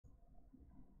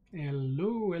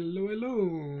Hello, hello, hello,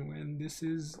 and this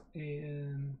is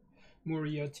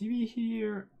Moria TV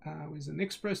here with an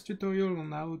express tutorial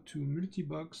on how to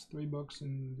multi-box, 3-box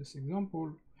in this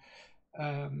example,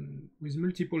 with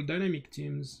multiple dynamic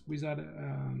teams without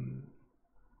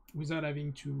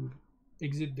having to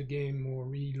exit the game or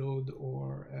reload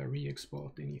or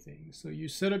re-export anything. So you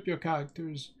set up your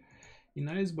characters in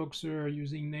ISboxer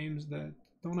using names that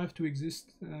don't have to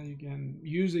exist. You can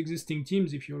use existing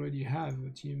teams if you already have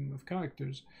a team of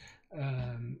characters,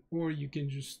 or you can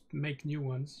just make new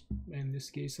ones. In this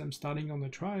case, I'm starting on a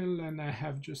trial and I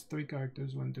have just 3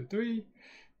 characters, 1, 2, 3,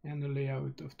 and a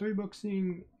layout of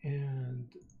 3-boxing,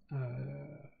 and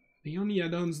the only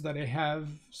add-ons that I have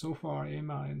so far are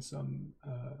and some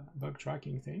bug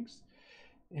tracking things.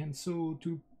 And so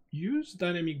to use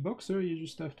DynamicBoxer, you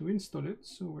just have to install it.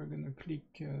 So we're gonna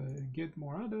click get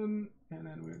more add-on, and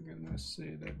then we're gonna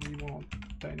say that we want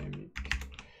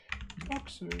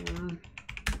DynamicBoxer,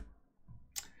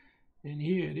 and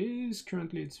here it is.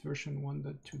 Currently it's version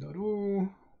 1.2.0.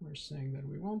 we're saying that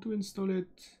we want to install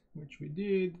it, which we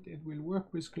did. It will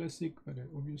work with Classic, but it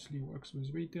obviously works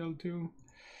with Retail too.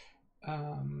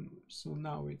 So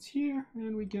now it's here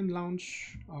and we can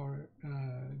launch our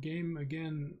game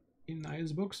again in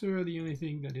ISboxer. The only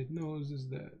thing that it knows is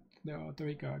that there are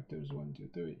 3 characters, 1, 2,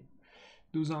 3.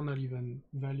 Those are not even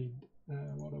valid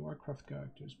World of Warcraft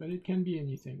characters, but it can be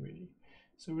anything really.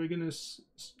 So we're gonna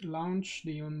launch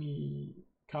the only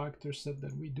character set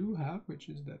that we do have, which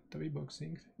is that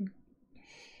 3-boxing thing.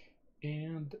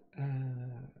 And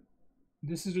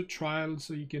this is a trial,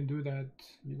 so you can do that.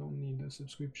 You don't need a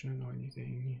subscription or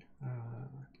anything. You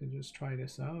can just try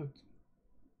this out.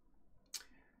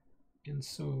 And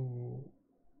so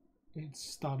it's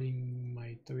starting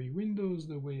my 3 windows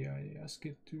the way I ask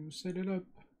it to set it up.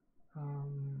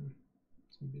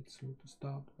 It's a bit slow to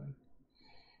start, but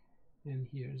and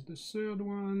here's the 3rd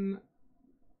one.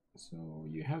 So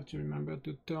you have to remember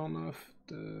to turn off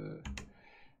the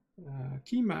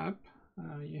key map.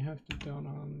 You have to turn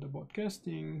on the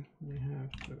broadcasting. You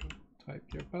have to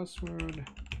type your password,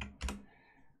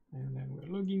 and then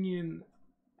we're logging in,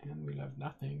 and we'll have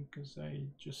nothing because I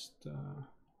just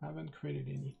haven't created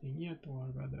anything yet,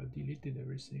 or rather deleted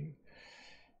everything.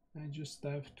 I just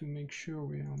have to make sure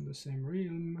we're on the same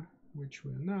realm, which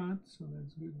we're not, so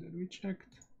that's good that we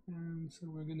checked. And so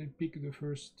we're gonna pick the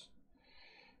first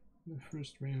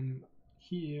realm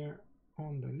here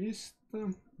on the list,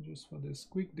 just for this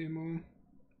quick demo.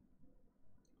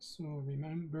 So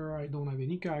remember, I don't have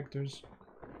any characters.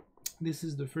 This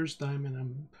is the first time, and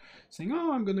I'm saying,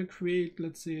 oh, I'm gonna create,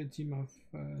 let's say, a team of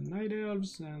night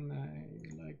elves, and I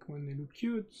like when they look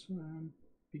cute, so I'm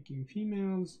picking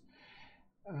females.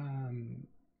 And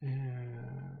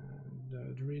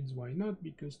druids, why not,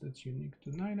 because that's unique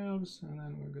to night elves. And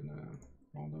then we're gonna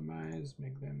randomize,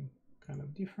 make them kind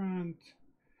of different.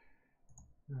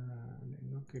 They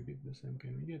look a bit the same.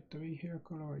 Can we get 3 hair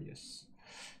color? Yes.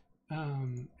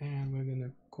 And we're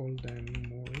gonna call them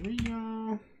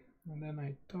Moria, and then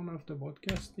I turn off the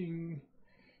broadcasting.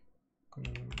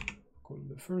 Call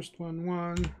the first one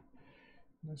 1,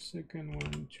 the second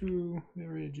one 2, the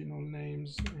original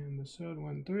names, and the 3rd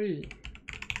one 3.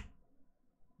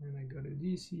 And I got a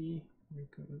DC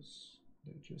because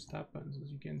that just happens.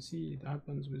 As you can see, it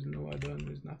happens with no add-on,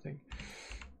 with nothing.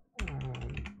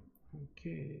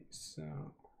 Okay, so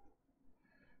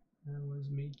I was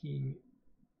making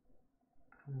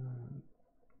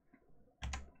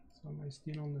so am I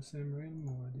still on the same realm,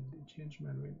 or did they change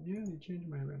my realm? Yeah, they changed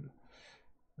my realm.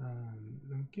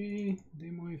 Okay,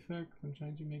 demo effect. I'm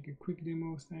trying to make a quick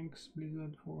demo. Thanks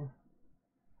Blizzard for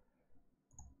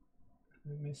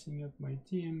messing up my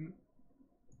team.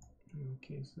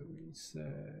 Okay, so we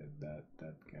said that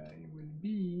that guy will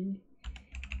be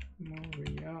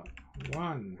Moria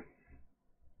 1.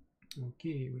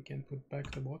 Okay, we can put back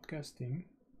the broadcasting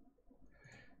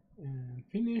and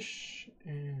finish,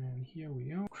 and here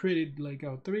we are. Created like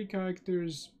our 3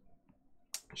 characters,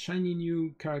 shiny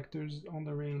new characters on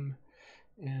the realm,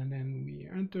 and then we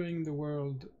are entering the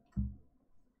world.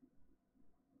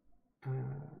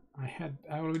 I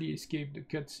already escaped the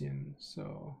cutscene,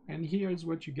 so, and here's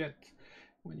what you get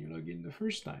when you log in the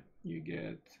first time. You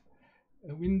get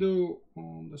a window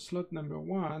on the slot number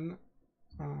 1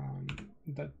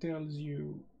 that tells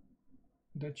you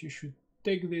that you should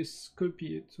take this,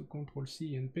 copy it, so Control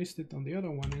C, and paste it on the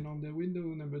other one. And on the window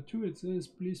number 2 it says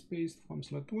please paste from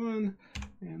slot 1,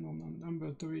 and on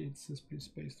number 3 it says please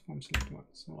paste from slot 1.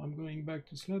 So I'm going back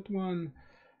to slot 1.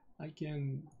 I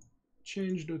can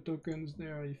change the tokens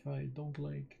there if I don't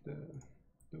like the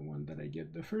one that I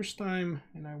get the first time,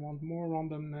 and I want more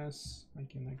randomness. I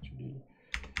can actually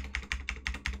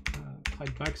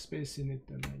type backspace in it,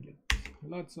 and I get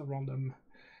lots of random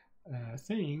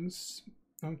things.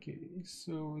 Okay,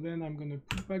 so then I'm gonna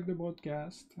put back the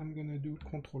broadcast. I'm gonna do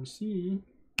Control-C,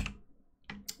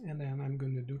 and then I'm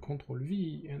gonna do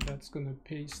Control-V, and that's gonna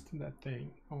paste that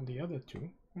thing on the other two.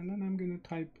 And then I'm gonna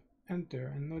type Enter,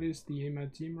 and notice the EMA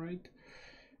team, right?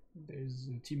 There's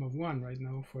a team of 1 right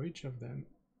now for each of them.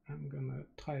 I'm gonna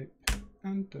type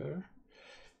Enter,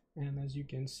 and as you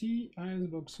can see,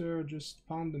 ISboxer just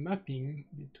found the mapping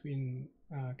between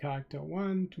character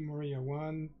 1 to Maria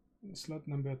 1. Slot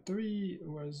number 3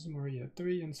 was Maria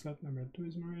 3, and slot number 2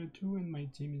 is Maria 2, and my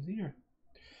team is here.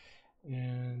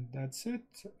 And that's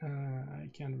it. I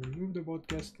can remove the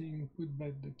broadcasting, put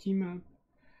back the key map,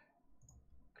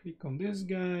 click on this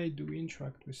guy, do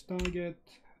interact with target,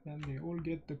 then they all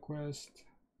get the quest,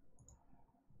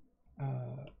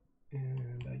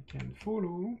 and I can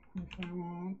follow if I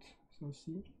want. So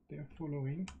see, they're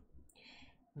following.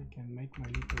 I can make my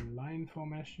little line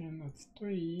formation of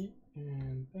 3,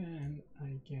 and then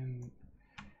I can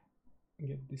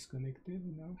get disconnected.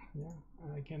 No, yeah,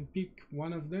 I can pick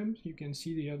one of them. You can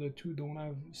see the other two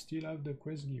still have the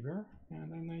quest giver, and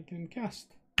then I can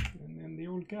cast, and then they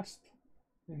all cast,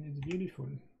 and it's beautiful.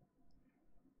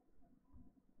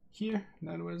 Here,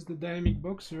 that was the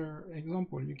DynamicBoxer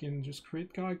example. You can just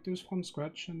create characters from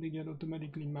scratch, and they get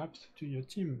automatically mapped to your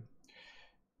team.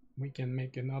 We can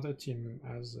make another team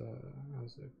as a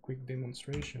quick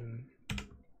demonstration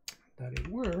that it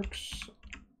works.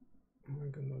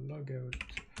 I'm gonna log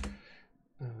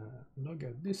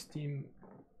out this team,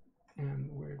 and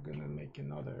we're gonna make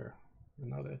another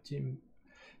team.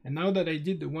 And now that I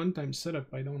did the one-time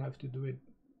setup, I don't have to do it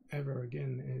ever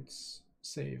again. It's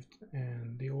saved,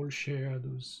 and they all share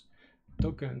those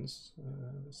tokens,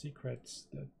 secrets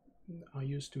that are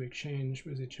used to exchange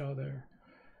with each other,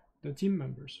 the team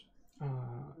members.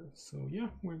 So yeah,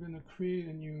 we're gonna create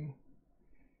a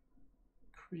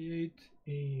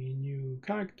new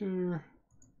character.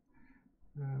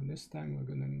 This time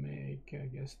we're gonna make, I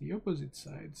guess, the opposite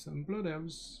side, some blood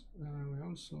elves. We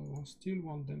also still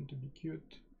want them to be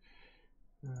cute.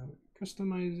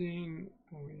 Customizing,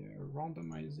 we are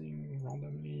randomizing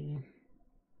randomly.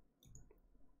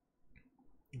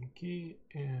 Okay,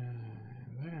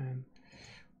 and then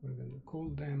we're going to call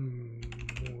them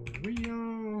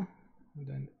Maria, and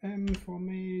then M for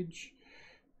mage,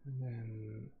 and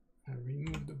then I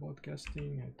remove the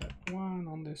broadcasting. I type 1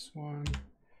 on this one,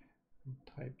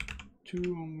 type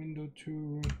 2 on window 2.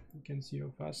 You can see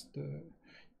how fast the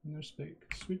inner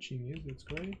spec switching is. It's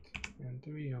great. And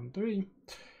 3 on 3.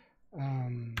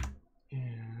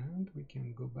 And we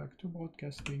can go back to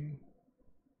broadcasting,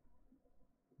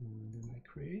 and then I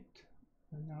create,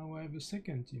 and now I have a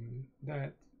second team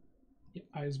that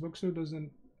ISboxer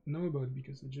doesn't know about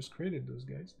because I just created those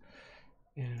guys.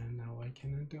 And now I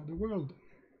can enter the world,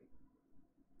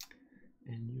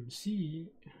 and you'll see,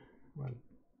 well,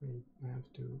 I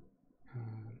have to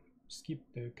skip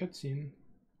the cutscene.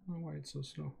 Oh, why it's so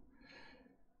slow.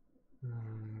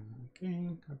 Okay,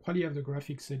 I probably have the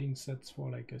graphic settings set for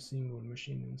like a single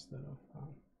machine instead of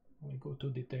like auto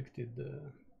detected,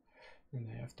 and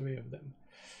I have 3 of them.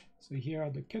 So here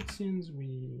are the cutscenes.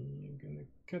 We're gonna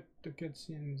cut the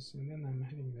cutscenes, and then I'm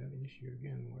having that issue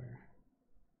again where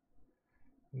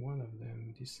one of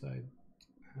them decide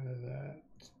that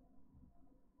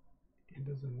it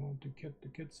doesn't want to cut the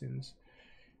cutscenes.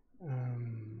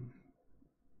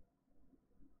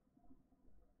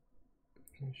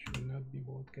 I should not be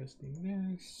broadcasting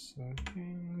this.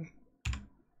 Okay.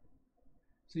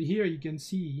 So here you can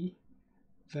see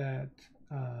that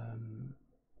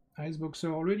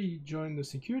ISboxer already joined the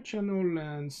secure channel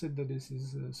and said that this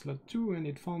is slot 2, and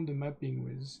it found the mapping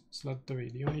with slot 3.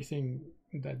 The only thing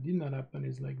that did not happen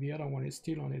is like the other one is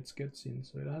still on its cutscene,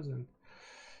 so it hasn't.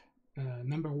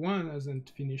 Number 1 hasn't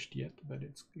finished yet, but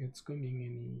it's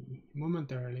coming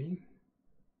momentarily.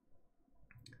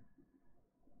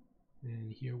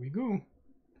 And here we go.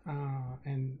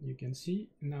 And you can see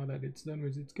now that it's done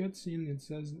with its cutscene, it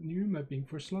says new mapping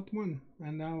for slot 1.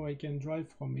 And now I can drive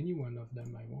from any one of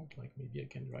them I want. Like maybe I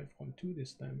can drive from 2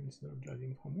 this time instead of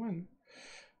driving from 1.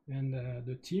 And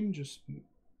the team just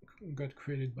got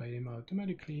created by Emma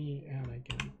automatically, and I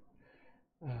can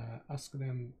ask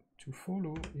them to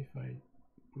follow if I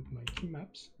put my key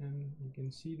maps, and you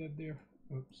can see that they're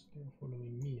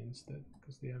following me instead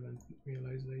because they haven't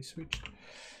realized I switched.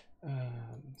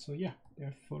 So yeah,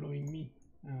 they're following me,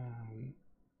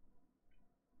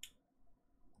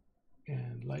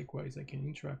 and likewise I can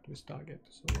interact with target.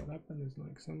 So what happened is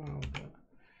like somehow the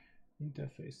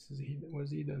interface was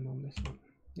hidden on this one.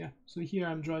 Yeah, so here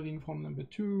I'm driving from number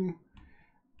 2.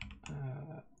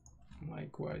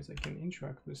 Likewise, I can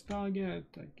interact with target,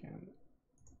 I can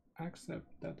accept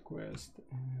that quest,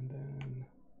 and then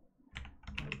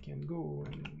I can go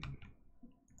and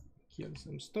kill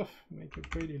some stuff, make a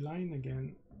pretty line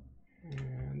again,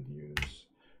 and use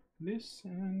this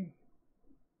and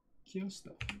kill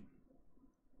stuff.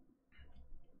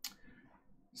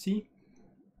 See?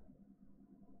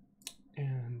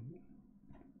 And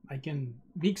I can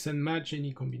mix and match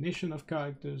any combination of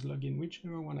characters, log in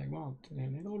whichever one I want,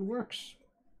 and it all works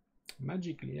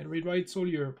magically. It rewrites all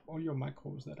your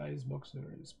macros that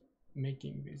ISboxer is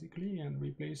making basically, and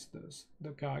replace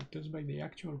the characters by the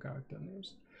actual character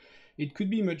names. It could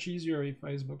be much easier if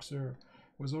ISboxer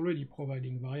was already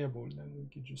providing variables, then we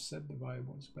could just set the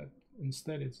variables, but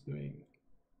instead it's doing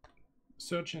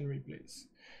search and replace.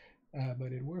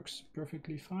 But it works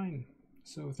perfectly fine.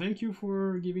 So thank you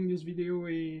for giving this video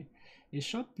a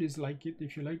shot. Please like it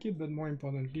if you like it, but more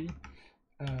importantly,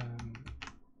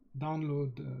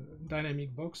 download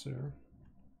DynamicBoxer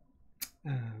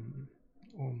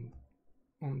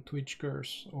on Twitch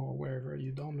Curse or wherever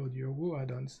you download your WoW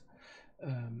add-ons,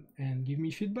 and give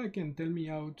me feedback and tell me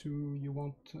how you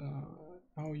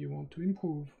want to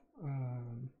improve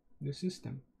the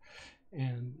system.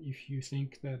 And if you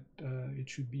think that it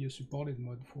should be a supported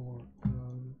mod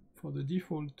for the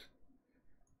default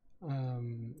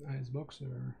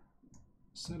ISboxer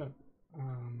setup.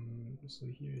 So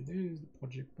here it is, the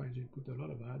project page. I put a lot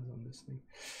of ads on this thing.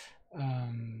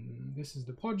 This is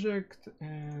the project,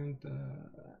 and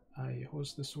I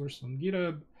host the source on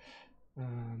GitHub.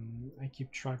 I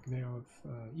keep track there of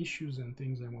issues and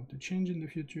things I want to change in the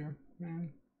future,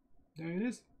 and there it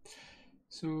is.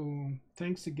 So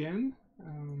thanks again,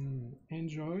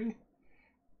 enjoy,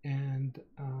 and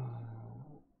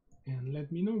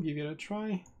let me know, give it a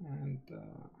try, and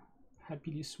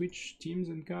happily switch teams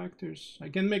and characters. I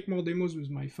can make more demos with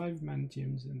my 5-man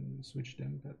teams and switch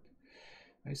them, but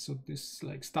I thought this,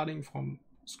 like, starting from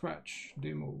scratch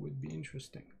demo would be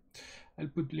interesting. I'll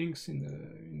put links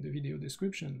in the video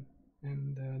description,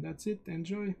 and that's it.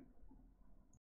 Enjoy.